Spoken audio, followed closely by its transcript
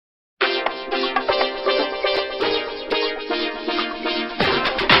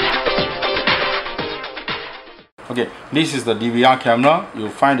Okay, this is the DVR camera. You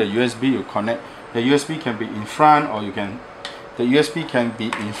find the USB, you connect. The USB can be in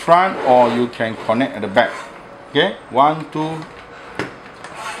front, or you can connect at the back. Okay, 1, 2,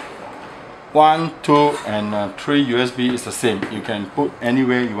 and 3 USB is the same. You can put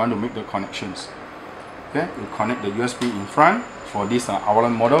anywhere you want to make the connections. Okay, you connect the USB in front. For these are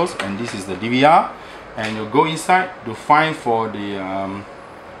Avalon models, and this is the DVR. And you go inside to find for the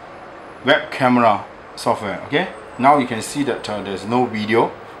web camera software. Okay, now you can see that there's no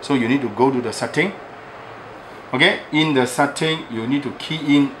video, so you need to go to the setting. Okay, in the setting you need to key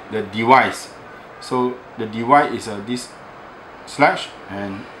in the device. So the device is this slash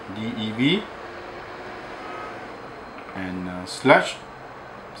and DEV and slash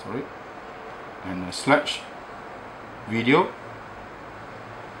video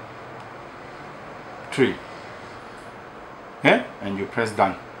 3. Okay, and you press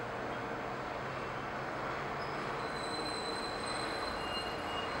done.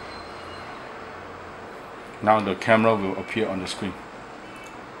 Now the camera will appear on the screen.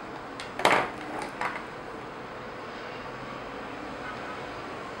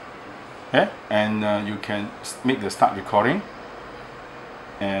 Okay, and you can make the start recording.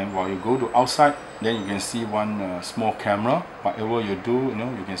 And while you go to outside, then you can see one small camera. Whatever you do,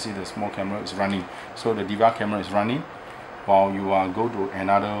 you can see the small camera is running. So the DVR camera is running while you go to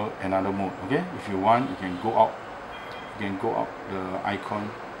another mode. Okay, if you want, you can go out. You can go out the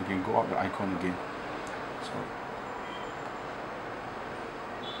icon. You can go out the icon again. So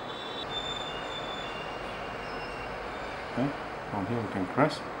okay, from here you can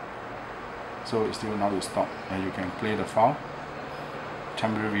press. So it's still now to stop, and you can play the file.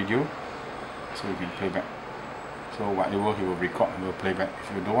 Temporary video, so you can play back. So whatever he will record, he will play back.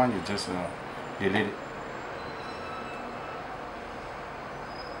 If you don't want, you just delete it.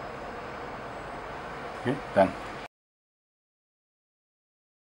 Okay, done.